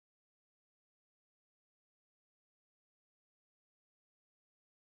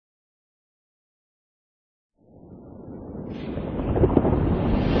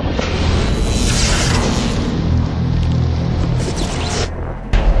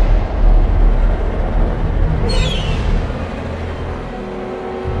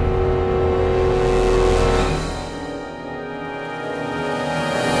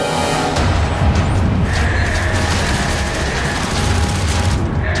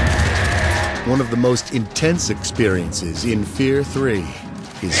One of the most intense experiences in F.E.A.R 3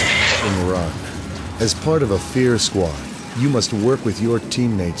 is f***ing run. As part of a F.E.A.R squad, you must work with your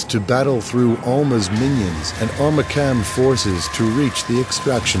teammates to battle through Alma's minions and Armacam forces to reach the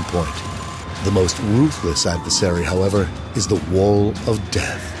extraction point. The most ruthless adversary, however, is the Wall of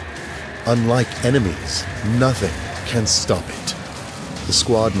Death. Unlike enemies, nothing can stop it. The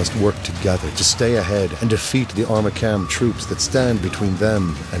squad must work together to stay ahead and defeat the Armacam troops that stand between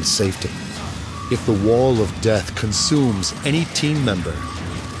them and safety. If the Wall of Death consumes any team member,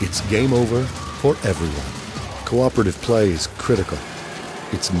 it's game over for everyone. Cooperative play is critical.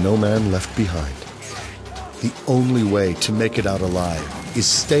 It's no man left behind. The only way to make it out alive is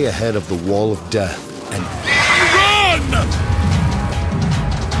stay ahead of the Wall of Death and